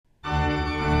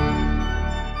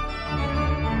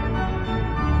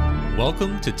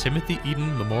Welcome to Timothy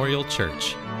Eden Memorial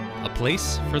Church, a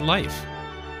place for life.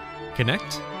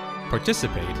 Connect,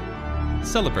 participate,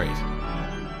 celebrate.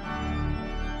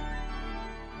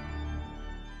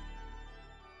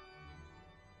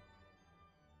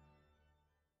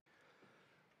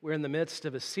 We're in the midst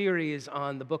of a series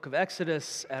on the book of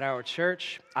Exodus at our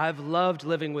church. I've loved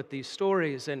living with these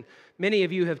stories, and many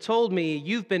of you have told me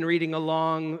you've been reading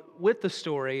along with the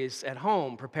stories at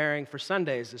home, preparing for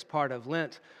Sundays as part of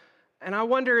Lent. And I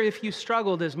wonder if you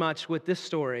struggled as much with this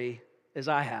story as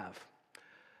I have.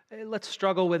 Let's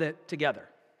struggle with it together,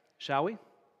 shall we?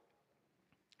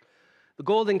 The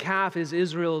golden calf is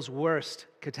Israel's worst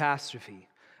catastrophe.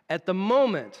 At the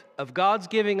moment of God's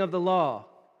giving of the law,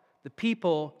 the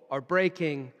people are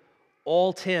breaking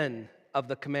all 10 of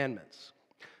the commandments.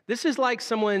 This is like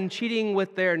someone cheating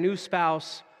with their new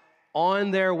spouse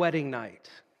on their wedding night.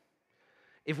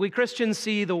 If we Christians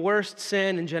see the worst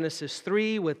sin in Genesis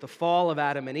 3 with the fall of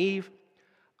Adam and Eve,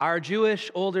 our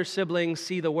Jewish older siblings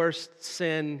see the worst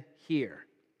sin here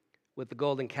with the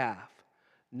golden calf.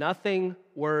 Nothing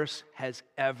worse has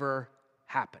ever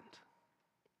happened.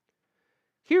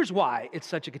 Here's why it's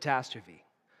such a catastrophe.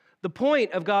 The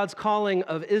point of God's calling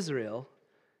of Israel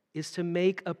is to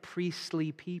make a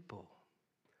priestly people.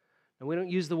 And we don't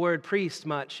use the word priest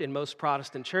much in most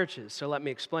Protestant churches, so let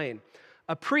me explain.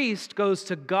 A priest goes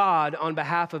to God on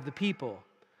behalf of the people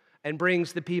and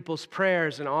brings the people's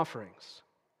prayers and offerings.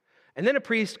 And then a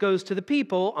priest goes to the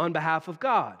people on behalf of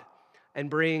God and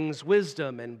brings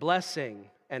wisdom and blessing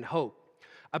and hope.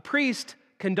 A priest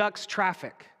conducts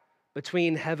traffic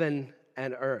between heaven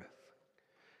and earth.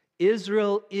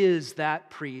 Israel is that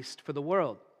priest for the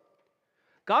world.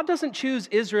 God doesn't choose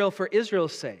Israel for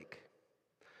Israel's sake.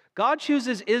 God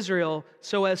chooses Israel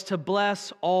so as to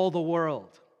bless all the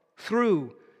world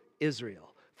through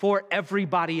Israel for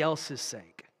everybody else's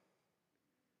sake.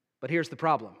 But here's the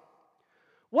problem.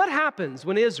 What happens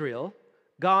when Israel,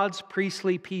 God's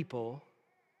priestly people,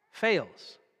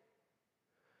 fails?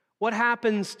 What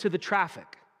happens to the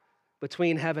traffic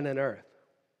between heaven and earth?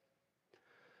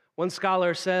 One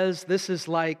scholar says this is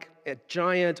like a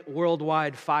giant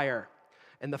worldwide fire,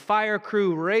 and the fire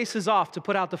crew races off to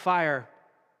put out the fire,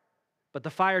 but the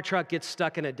fire truck gets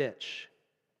stuck in a ditch.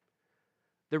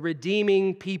 The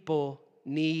redeeming people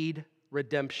need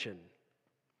redemption,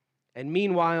 and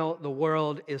meanwhile, the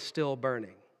world is still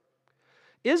burning.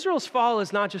 Israel's fall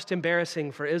is not just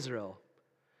embarrassing for Israel,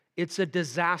 it's a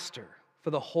disaster for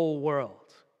the whole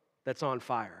world that's on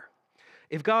fire.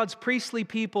 If God's priestly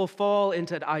people fall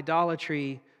into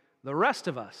idolatry, the rest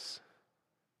of us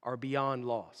are beyond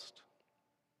lost.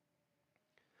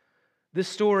 This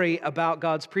story about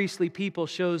God's priestly people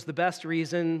shows the best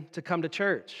reason to come to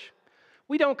church.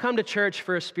 We don't come to church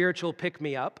for a spiritual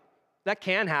pick-me-up. That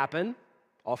can happen,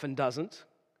 often doesn't.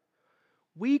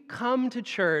 We come to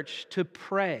church to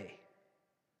pray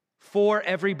for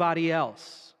everybody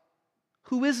else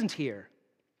who isn't here,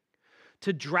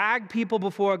 to drag people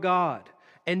before God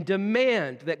and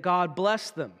demand that God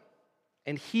bless them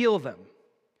and heal them.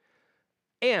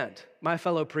 And, my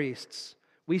fellow priests,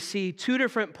 we see two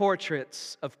different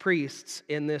portraits of priests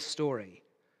in this story,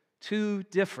 two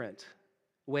different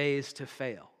ways to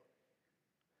fail.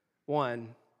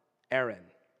 One, Aaron.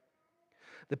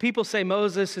 The people say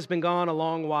Moses has been gone a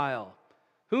long while.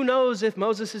 Who knows if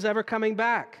Moses is ever coming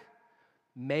back?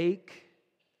 Make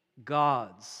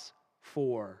gods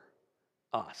for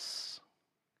us.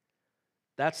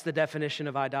 That's the definition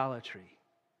of idolatry.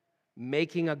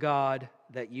 Making a god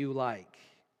that you like.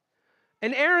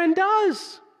 And Aaron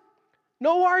does.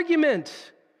 No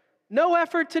argument. No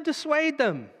effort to dissuade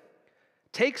them.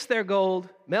 Takes their gold,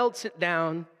 melts it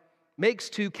down, makes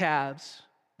two calves,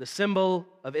 the symbol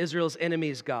of Israel's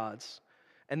enemies' gods,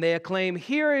 and they acclaim,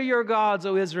 "Here are your gods,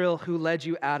 O Israel, who led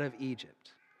you out of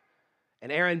Egypt."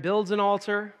 And Aaron builds an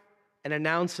altar and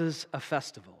announces a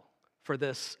festival for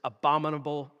this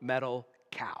abominable metal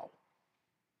cow.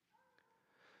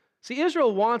 See,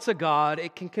 Israel wants a God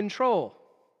it can control.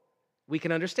 We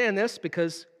can understand this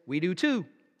because we do too.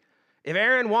 If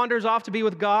Aaron wanders off to be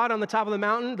with God on the top of the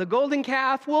mountain, the golden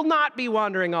calf will not be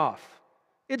wandering off.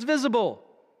 It's visible.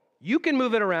 You can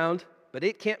move it around, but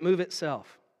it can't move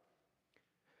itself.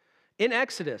 In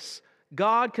Exodus,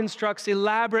 God constructs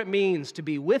elaborate means to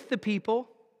be with the people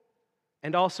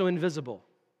and also invisible.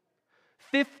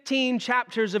 15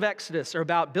 chapters of Exodus are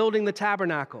about building the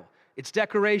tabernacle, its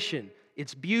decoration,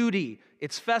 its beauty,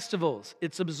 its festivals,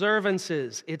 its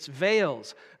observances, its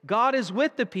veils. God is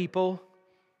with the people,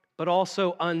 but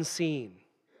also unseen.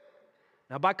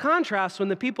 Now, by contrast, when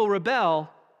the people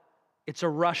rebel, it's a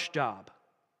rush job,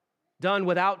 done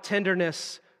without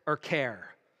tenderness or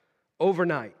care,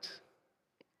 overnight.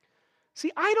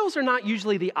 See, idols are not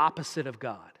usually the opposite of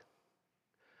God.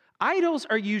 Idols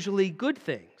are usually good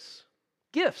things,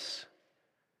 gifts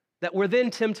that we're then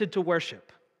tempted to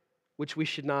worship, which we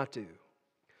should not do.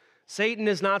 Satan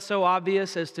is not so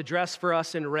obvious as to dress for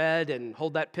us in red and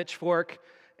hold that pitchfork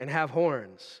and have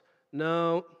horns.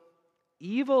 No,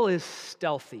 evil is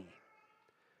stealthy.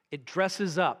 It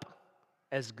dresses up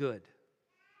as good.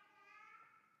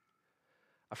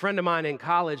 A friend of mine in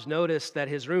college noticed that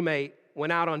his roommate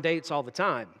went out on dates all the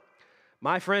time.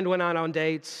 My friend went out on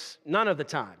dates none of the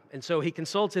time, and so he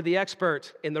consulted the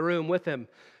expert in the room with him,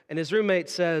 and his roommate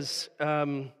says,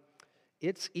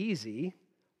 it's easy.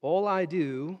 All I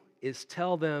do is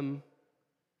tell them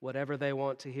whatever they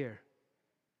want to hear.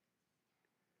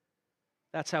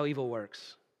 That's how evil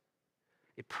works.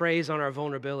 It preys on our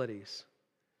vulnerabilities,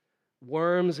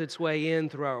 worms its way in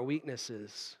through our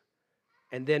weaknesses,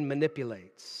 and then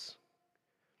manipulates.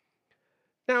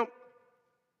 Now,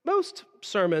 most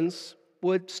sermons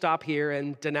would stop here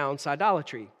and denounce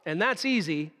idolatry, and that's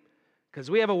easy because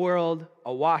we have a world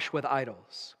awash with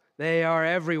idols. They are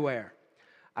everywhere.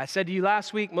 I said to you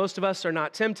last week, most of us are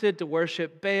not tempted to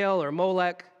worship Baal or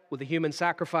Molech with a human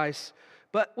sacrifice,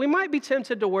 but we might be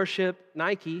tempted to worship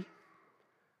Nike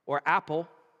or Apple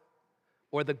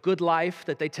or the good life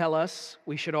that they tell us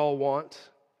we should all want.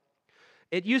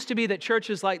 It used to be that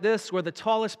churches like this were the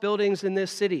tallest buildings in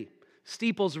this city,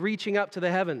 steeples reaching up to the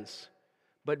heavens.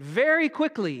 But very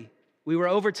quickly, we were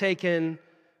overtaken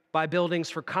by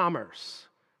buildings for commerce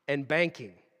and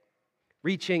banking,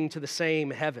 reaching to the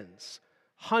same heavens,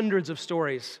 hundreds of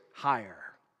stories higher.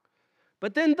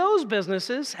 But then those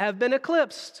businesses have been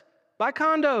eclipsed by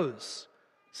condos,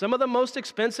 some of the most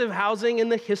expensive housing in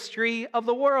the history of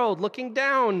the world, looking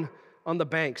down on the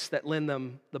banks that lend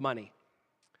them the money.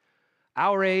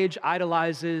 Our age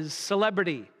idolizes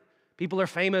celebrity. People are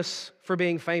famous for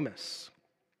being famous.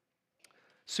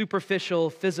 Superficial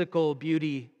physical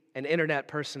beauty and internet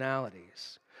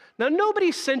personalities. Now,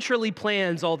 nobody centrally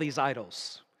plans all these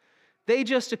idols. They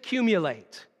just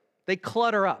accumulate. They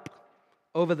clutter up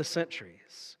over the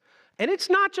centuries. And it's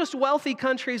not just wealthy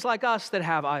countries like us that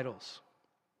have idols.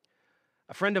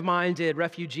 A friend of mine did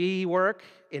refugee work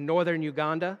in northern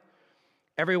Uganda.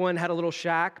 Everyone had a little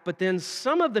shack, but then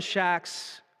some of the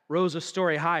shacks rose a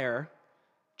story higher,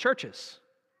 churches,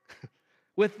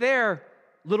 with their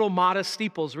little modest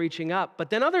steeples reaching up.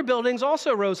 But then other buildings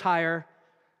also rose higher,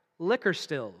 liquor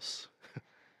stills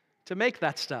to make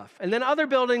that stuff. And then other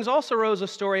buildings also rose a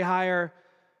story higher,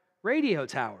 radio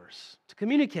towers to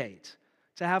communicate,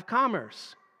 to have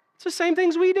commerce. It's the same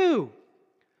things we do,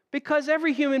 because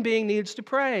every human being needs to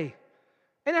pray,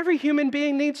 and every human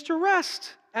being needs to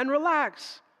rest and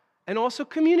relax, and also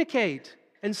communicate,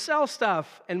 and sell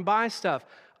stuff, and buy stuff.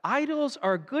 Idols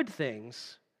are good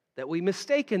things that we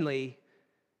mistakenly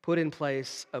put in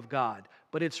place of God.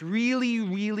 But it's really,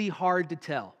 really hard to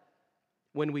tell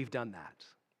when we've done that.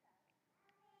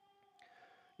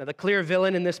 Now, the clear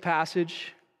villain in this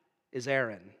passage is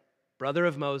Aaron, brother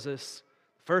of Moses,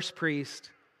 first priest,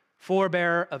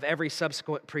 forebearer of every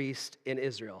subsequent priest in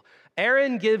Israel.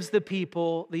 Aaron gives the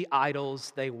people the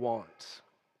idols they want.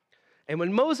 And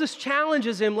when Moses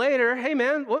challenges him later, hey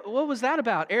man, what was that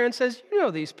about? Aaron says, you know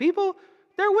these people,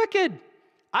 they're wicked.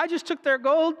 I just took their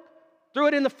gold, threw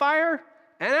it in the fire,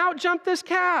 and out jumped this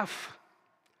calf.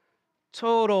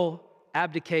 Total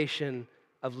abdication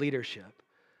of leadership.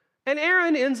 And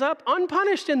Aaron ends up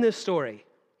unpunished in this story.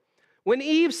 When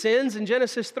Eve sins in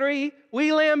Genesis 3,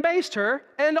 we lambaste her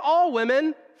and all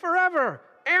women forever.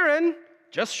 Aaron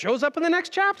just shows up in the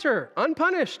next chapter,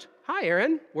 unpunished. Hi,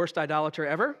 Aaron, worst idolater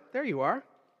ever. There you are.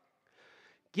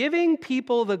 Giving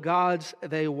people the gods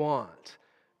they want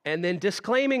and then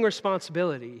disclaiming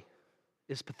responsibility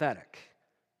is pathetic,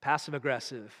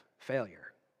 passive-aggressive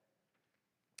failure.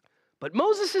 But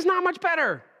Moses is not much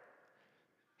better.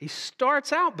 He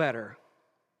starts out better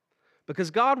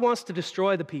because God wants to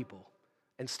destroy the people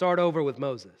and start over with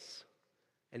Moses.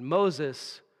 And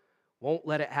Moses won't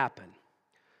let it happen.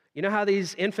 You know how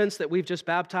these infants that we've just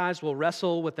baptized will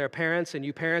wrestle with their parents and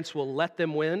you parents will let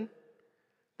them win?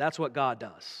 That's what God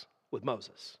does with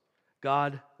Moses.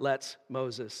 God lets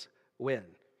Moses win.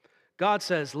 God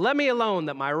says, let me alone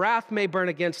that my wrath may burn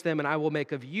against them and I will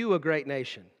make of you a great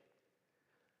nation.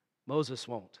 Moses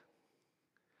won't.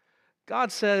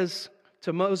 God says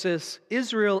to Moses,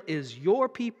 Israel is your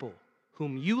people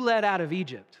whom you led out of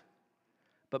Egypt.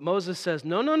 But Moses says,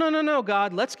 no,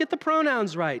 God, let's get the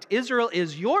pronouns right. Israel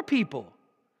is your people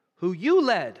who you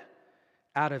led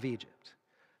out of Egypt.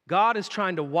 God is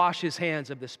trying to wash his hands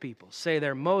of this people. Say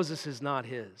there, Moses is not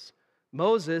his.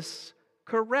 Moses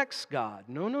corrects God.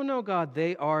 No, God,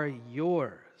 they are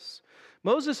yours.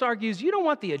 Moses argues, you don't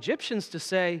want the Egyptians to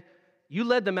say, you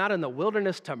led them out in the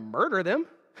wilderness to murder them.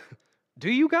 Do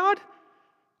you, God?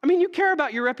 I mean, you care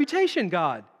about your reputation,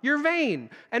 God. You're vain.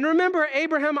 And remember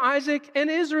Abraham, Isaac, and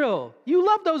Israel. You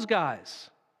love those guys.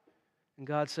 And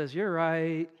God says, you're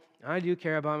right. I do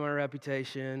care about my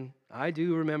reputation. I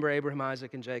do remember Abraham,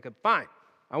 Isaac, and Jacob. Fine,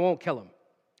 I won't kill them.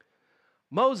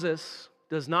 Moses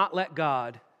does not let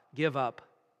God give up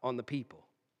on the people.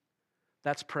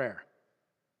 That's prayer.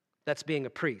 That's being a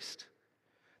priest.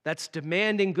 That's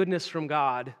demanding goodness from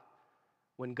God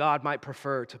when God might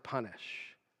prefer to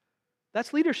punish.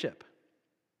 That's leadership.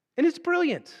 And it's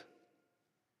brilliant.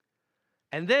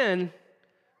 And then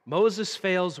Moses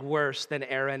fails worse than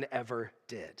Aaron ever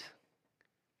did.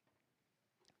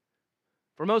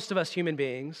 For most of us human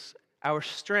beings, our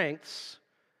strengths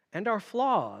and our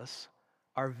flaws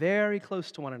are very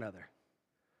close to one another.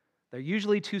 They're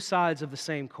usually two sides of the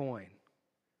same coin.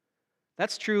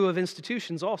 That's true of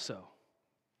institutions also,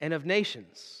 and of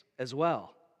nations as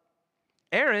well.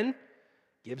 Aaron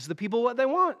gives the people what they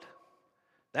want.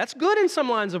 That's good in some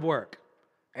lines of work.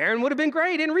 Aaron would have been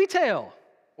great in retail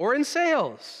or in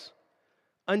sales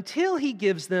until he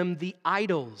gives them the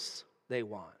idols they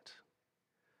want.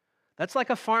 That's like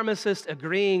a pharmacist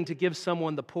agreeing to give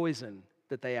someone the poison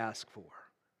that they ask for.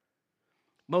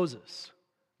 Moses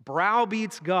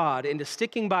browbeats God into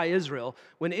sticking by Israel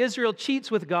when Israel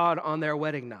cheats with God on their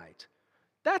wedding night.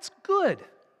 That's good.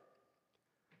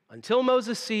 Until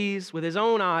Moses sees with his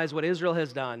own eyes what Israel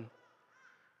has done,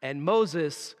 and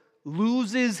Moses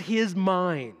loses his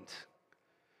mind.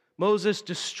 Moses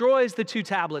destroys the 2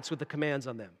 tablets with the commands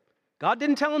on them. God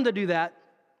didn't tell him to do that.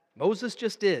 Moses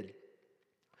just did.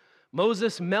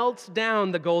 Moses melts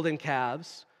down the golden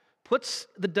calves, puts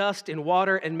the dust in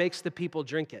water, and makes the people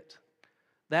drink it.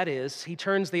 That is, he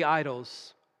turns the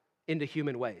idols into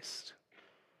human waste,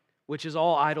 which is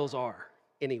all idols are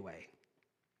anyway.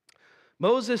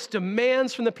 Moses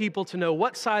demands from the people to know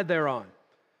what side they're on.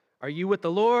 Are you with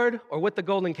the Lord or with the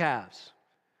golden calves?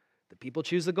 The people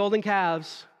choose the golden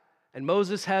calves, and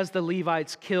Moses has the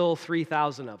Levites kill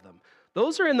 3,000 of them.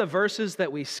 Those are in the verses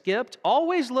that we skipped.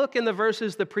 Always look in the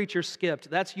verses the preacher skipped.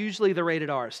 That's usually the rated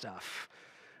R stuff,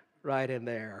 right in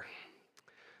there.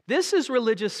 This is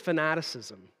religious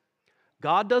fanaticism.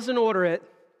 God doesn't order it.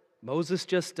 Moses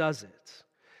just does it.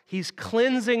 He's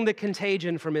cleansing the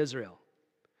contagion from Israel,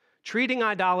 treating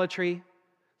idolatry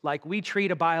like we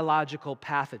treat a biological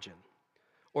pathogen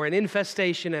or an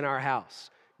infestation in our house.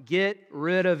 Get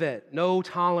rid of it. No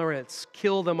tolerance.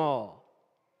 Kill them all.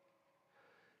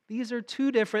 These are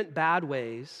 2 different bad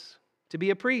ways to be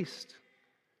a priest.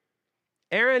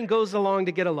 Aaron goes along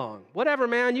to get along. Whatever,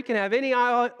 man, you can have any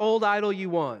old idol you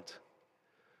want.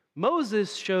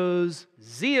 Moses shows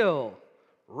zeal,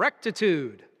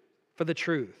 rectitude for the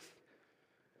truth.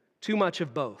 Too much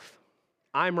of both.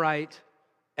 I'm right,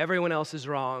 everyone else is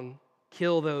wrong.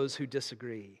 Kill those who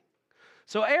disagree.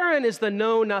 So Aaron is the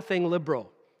know-nothing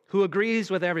liberal who agrees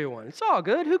with everyone. It's all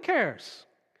good, who cares?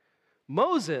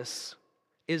 Moses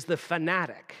is the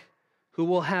fanatic who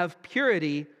will have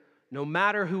purity no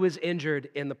matter who is injured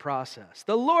in the process.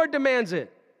 The Lord demands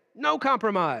it. No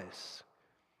compromise.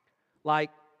 Like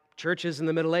churches in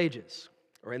the Middle Ages,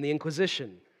 or in the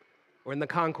Inquisition, or in the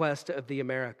conquest of the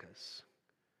Americas.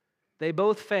 They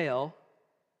both fail,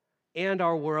 and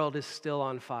our world is still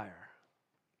on fire.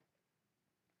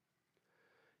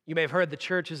 You may have heard the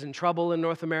church is in trouble in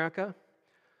North America.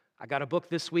 I got a book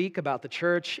this week about the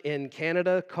church in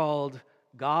Canada called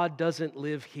God Doesn't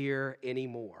Live Here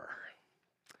Anymore.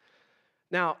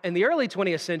 Now, in the early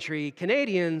 20th century,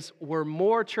 Canadians were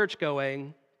more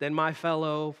church-going than my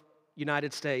fellow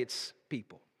United States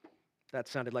people. That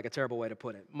sounded like a terrible way to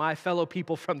put it. My fellow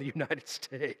people from the United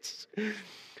States.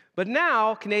 But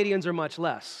now, Canadians are much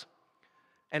less,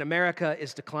 and America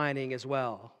is declining as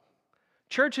well.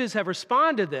 Churches have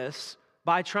responded to this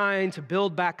by trying to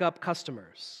build back up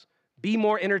customers, be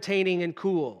more entertaining and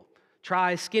cool,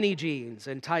 try skinny jeans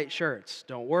and tight shirts.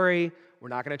 Don't worry, we're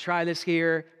not going to try this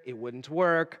here. It wouldn't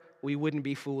work. We wouldn't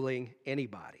be fooling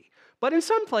anybody. But in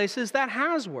some places, that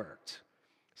has worked.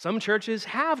 Some churches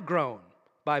have grown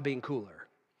by being cooler.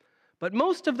 But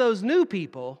most of those new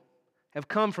people have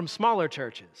come from smaller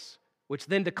churches, which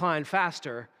then decline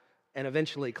faster and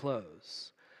eventually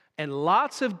close. And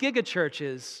lots of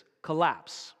gigachurches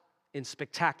collapse in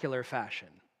spectacular fashion,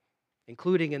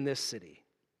 including in this city.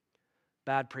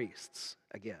 Bad priests,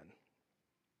 again.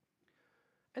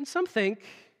 And some think,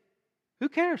 who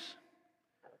cares?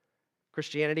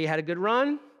 Christianity had a good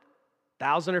run,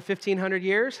 1,000 or 1,500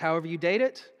 years, however you date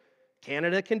it.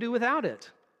 Canada can do without it.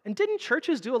 And didn't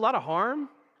churches do a lot of harm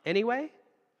anyway?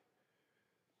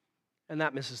 And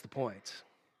that misses the point.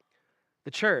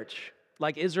 The church,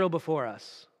 like Israel before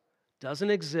us,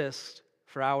 doesn't exist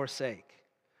for our sake.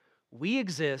 We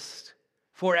exist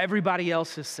for everybody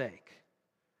else's sake.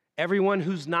 Everyone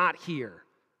who's not here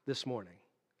this morning.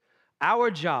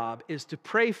 Our job is to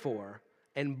pray for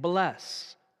and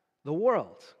bless the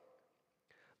world.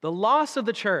 The loss of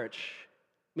the church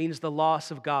means the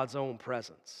loss of God's own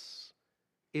presence.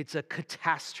 It's a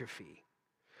catastrophe.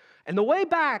 And the way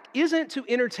back isn't to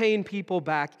entertain people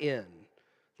back in.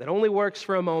 That only works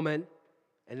for a moment,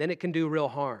 and then it can do real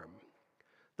harm.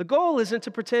 The goal isn't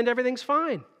to pretend everything's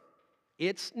fine.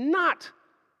 It's not.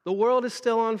 The world is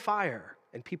still on fire,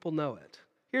 and people know it.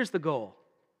 Here's the goal.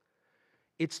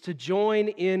 It's to join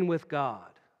in with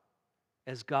God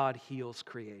as God heals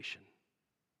creation.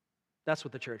 That's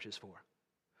what the church is for.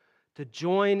 To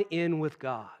join in with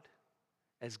God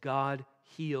as God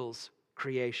heals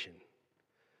creation.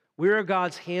 We are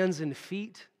God's hands and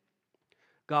feet,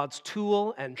 God's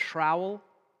tool and trowel.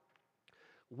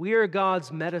 We're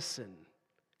God's medicine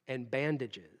and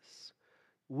bandages.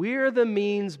 We're the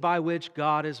means by which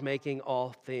God is making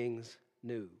all things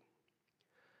new.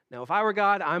 Now, if I were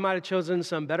God, I might have chosen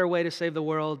some better way to save the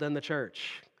world than the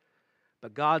church.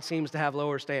 But God seems to have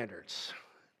lower standards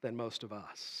than most of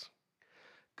us.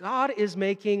 God is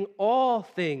making all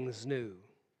things new.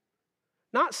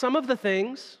 Not some of the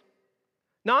things,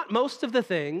 not most of the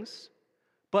things,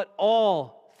 but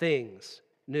all things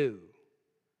new.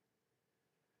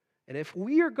 And if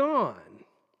we are gone,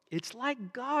 it's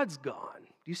like God's gone.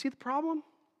 Do you see the problem?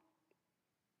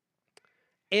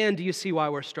 And do you see why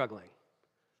we're struggling?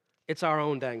 It's our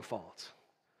own dang fault.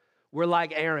 We're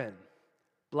like Aaron,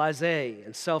 blasé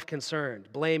and self-concerned,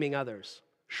 blaming others,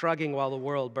 shrugging while the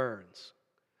world burns.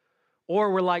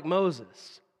 Or we're like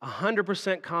Moses,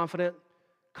 100% confident,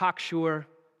 cocksure,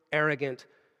 arrogant,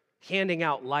 handing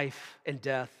out life and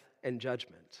death and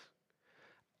judgment.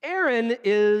 Aaron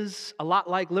is a lot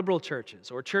like liberal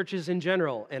churches or churches in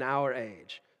general in our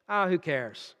age. Who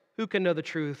cares? Who can know the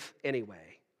truth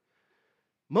anyway?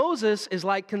 Moses is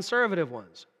like conservative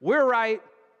ones. We're right,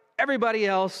 everybody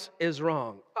else is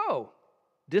wrong. Oh,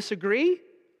 disagree?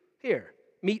 Here,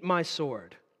 meet my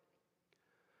sword.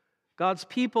 God's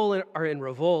people are in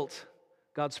revolt.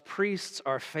 God's priests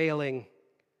are failing.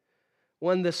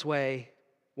 One this way,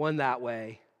 one that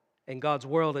way, and God's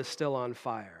world is still on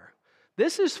fire.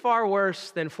 This is far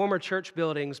worse than former church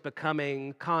buildings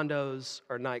becoming condos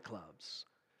or nightclubs.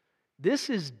 This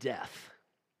is death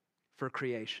for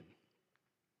creation.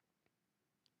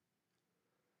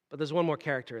 But there's one more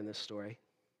character in this story,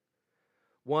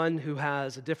 one who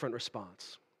has a different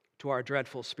response to our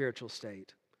dreadful spiritual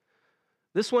state.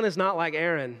 This one is not like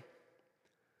Aaron.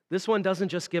 This one doesn't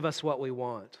just give us what we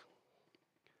want.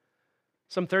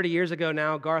 Some 30 years ago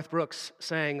now, Garth Brooks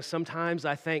sang, "Sometimes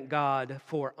I thank God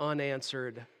for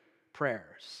unanswered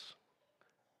prayers."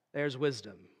 There's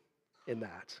wisdom in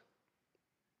that.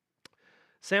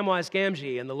 Samwise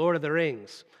Gamgee in The Lord of the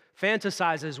Rings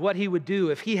fantasizes what he would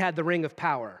do if he had the Ring of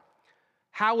Power.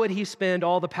 How would he spend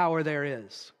all the power there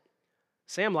is?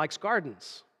 Sam likes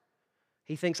gardens.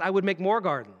 He thinks, I would make more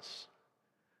gardens.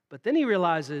 But then he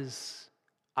realizes,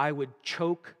 I would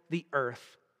choke the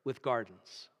earth with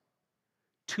gardens.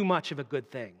 Too much of a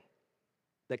good thing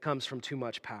that comes from too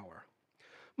much power.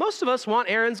 Most of us want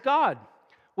Aaron's God.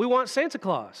 We want Santa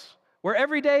Claus, where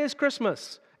every day is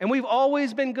Christmas, and we've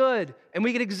always been good, and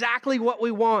we get exactly what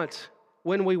we want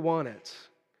when we want it.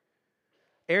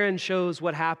 Aaron shows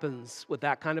what happens with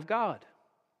that kind of God.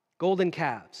 Golden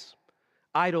calves,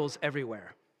 idols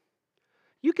everywhere.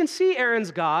 You can see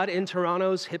Aaron's God in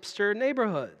Toronto's hipster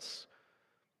neighborhoods.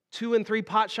 2 and 3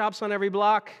 pot shops on every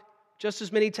block, just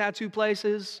as many tattoo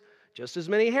places, just as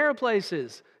many hair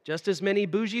places, just as many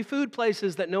bougie food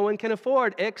places that no one can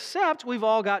afford, except we've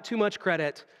all got too much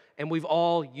credit and we've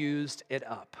all used it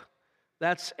up.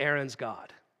 That's Aaron's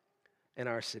God in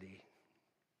our city.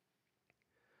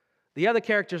 The other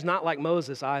character's not like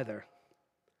Moses either.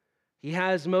 He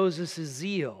has Moses'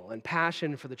 zeal and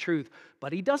passion for the truth,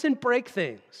 but he doesn't break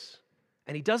things,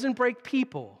 and he doesn't break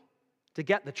people to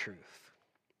get the truth.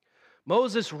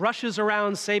 Moses rushes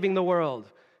around saving the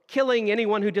world, killing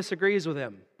anyone who disagrees with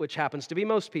him, which happens to be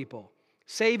most people,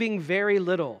 saving very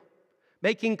little,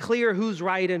 making clear who's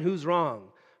right and who's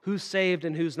wrong, who's saved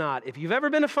and who's not. If you've ever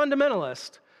been a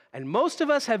fundamentalist, and most of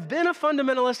us have been a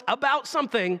fundamentalist about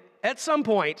something at some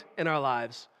point in our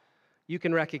lives, you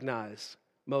can recognize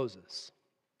Moses.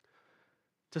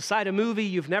 To cite a movie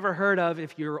you've never heard of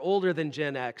if you're older than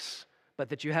Gen X, but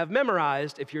that you have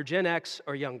memorized if you're Gen X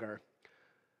or younger,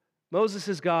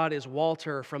 Moses' God is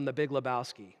Walter from The Big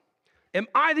Lebowski. Am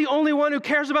I the only one who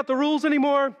cares about the rules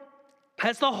anymore?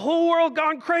 Has the whole world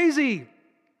gone crazy?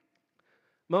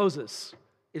 Moses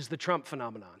is the Trump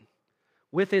phenomenon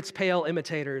with its pale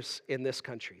imitators in this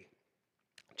country.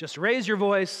 Just raise your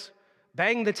voice,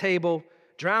 bang the table,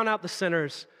 drown out the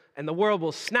sinners, and the world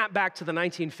will snap back to the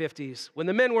 1950s when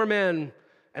the men were men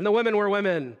and the women were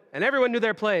women and everyone knew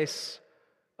their place.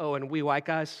 Oh, and we white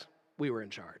guys, we were in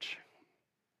charge.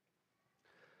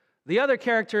 The other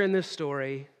character in this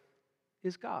story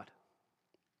is God.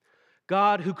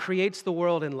 God who creates the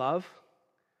world in love.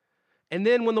 And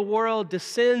then when the world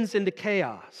descends into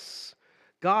chaos,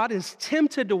 God is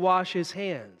tempted to wash his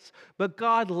hands, but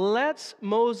God lets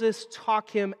Moses talk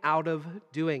him out of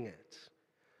doing it.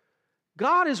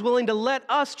 God is willing to let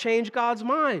us change God's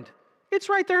mind. It's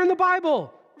right there in the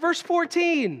Bible. Verse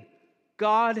 14,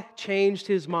 God changed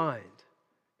his mind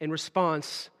in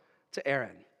response to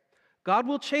Aaron. God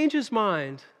will change his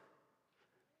mind,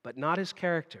 but not his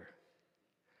character.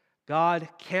 God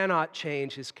cannot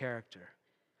change his character.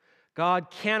 God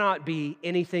cannot be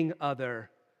anything other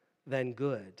than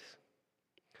good.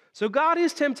 So God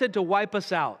is tempted to wipe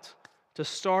us out, to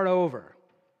start over.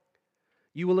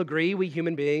 You will agree we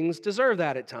human beings deserve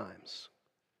that at times.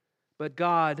 But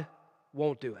God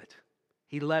won't do it.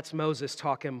 He lets Moses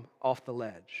talk him off the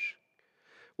ledge.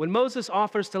 When Moses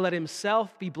offers to let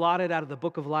himself be blotted out of the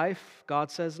book of life,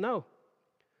 God says, no,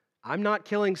 I'm not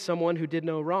killing someone who did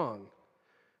no wrong.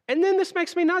 And then this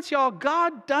makes me nuts, y'all.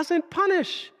 God doesn't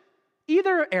punish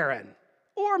either Aaron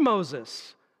or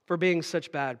Moses for being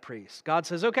such bad priests. God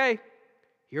says, okay,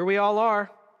 here we all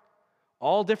are,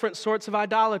 all different sorts of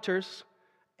idolaters.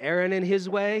 Aaron in his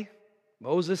way,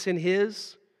 Moses in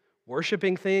his,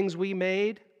 worshiping things we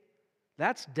made.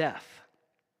 That's death.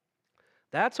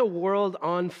 That's a world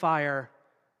on fire,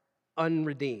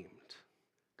 unredeemed.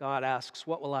 God asks,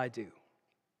 what will I do?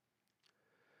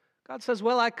 God says,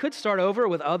 well, I could start over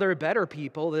with other better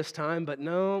people this time, but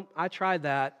no, I tried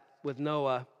that with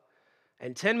Noah.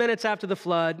 And 10 minutes after the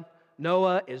flood,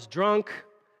 Noah is drunk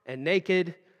and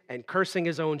naked and cursing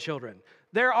his own children.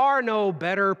 There are no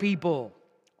better people.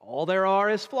 All there are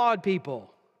is flawed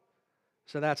people.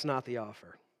 So that's not the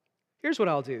offer. Here's what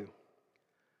I'll do.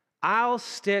 I'll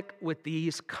stick with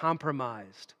these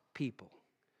compromised people,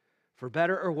 for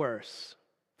better or worse,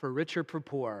 for richer or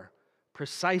poor,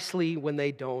 precisely when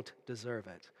they don't deserve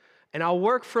it. And I'll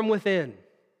work from within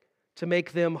to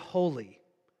make them holy,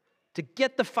 to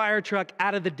get the fire truck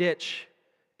out of the ditch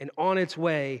and on its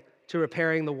way to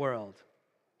repairing the world,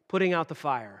 putting out the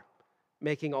fire,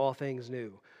 making all things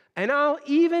new. And I'll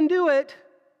even do it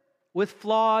with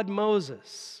flawed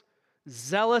Moses,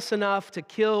 zealous enough to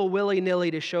kill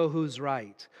willy-nilly to show who's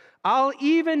right. I'll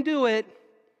even do it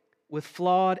with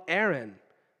flawed Aaron.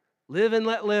 Live and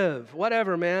let live.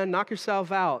 Whatever, man. Knock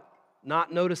yourself out,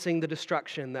 not noticing the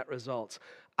destruction that results.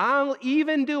 I'll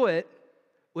even do it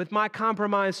with my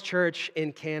compromised church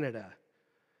in Canada,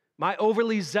 my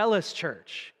overly zealous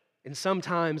church in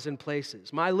sometimes in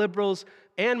places, my liberals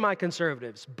and my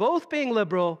conservatives. Both being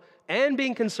liberal and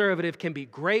being conservative can be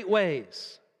great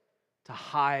ways to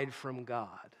hide from God.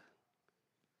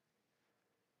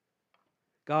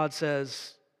 God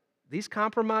says, these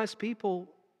compromised people,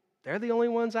 they're the only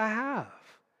ones I have.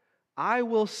 I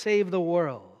will save the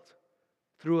world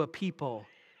through a people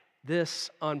this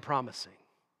unpromising.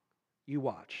 You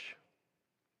watch.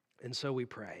 And so we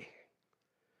pray.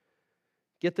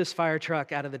 Get this fire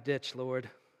truck out of the ditch, Lord.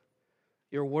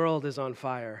 Your world is on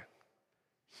fire.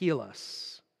 Heal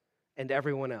us and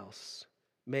everyone else.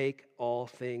 Make all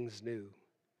things new.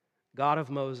 God of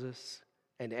Moses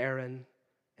and Aaron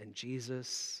and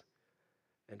Jesus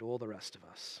and all the rest of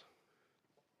us.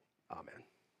 Amen.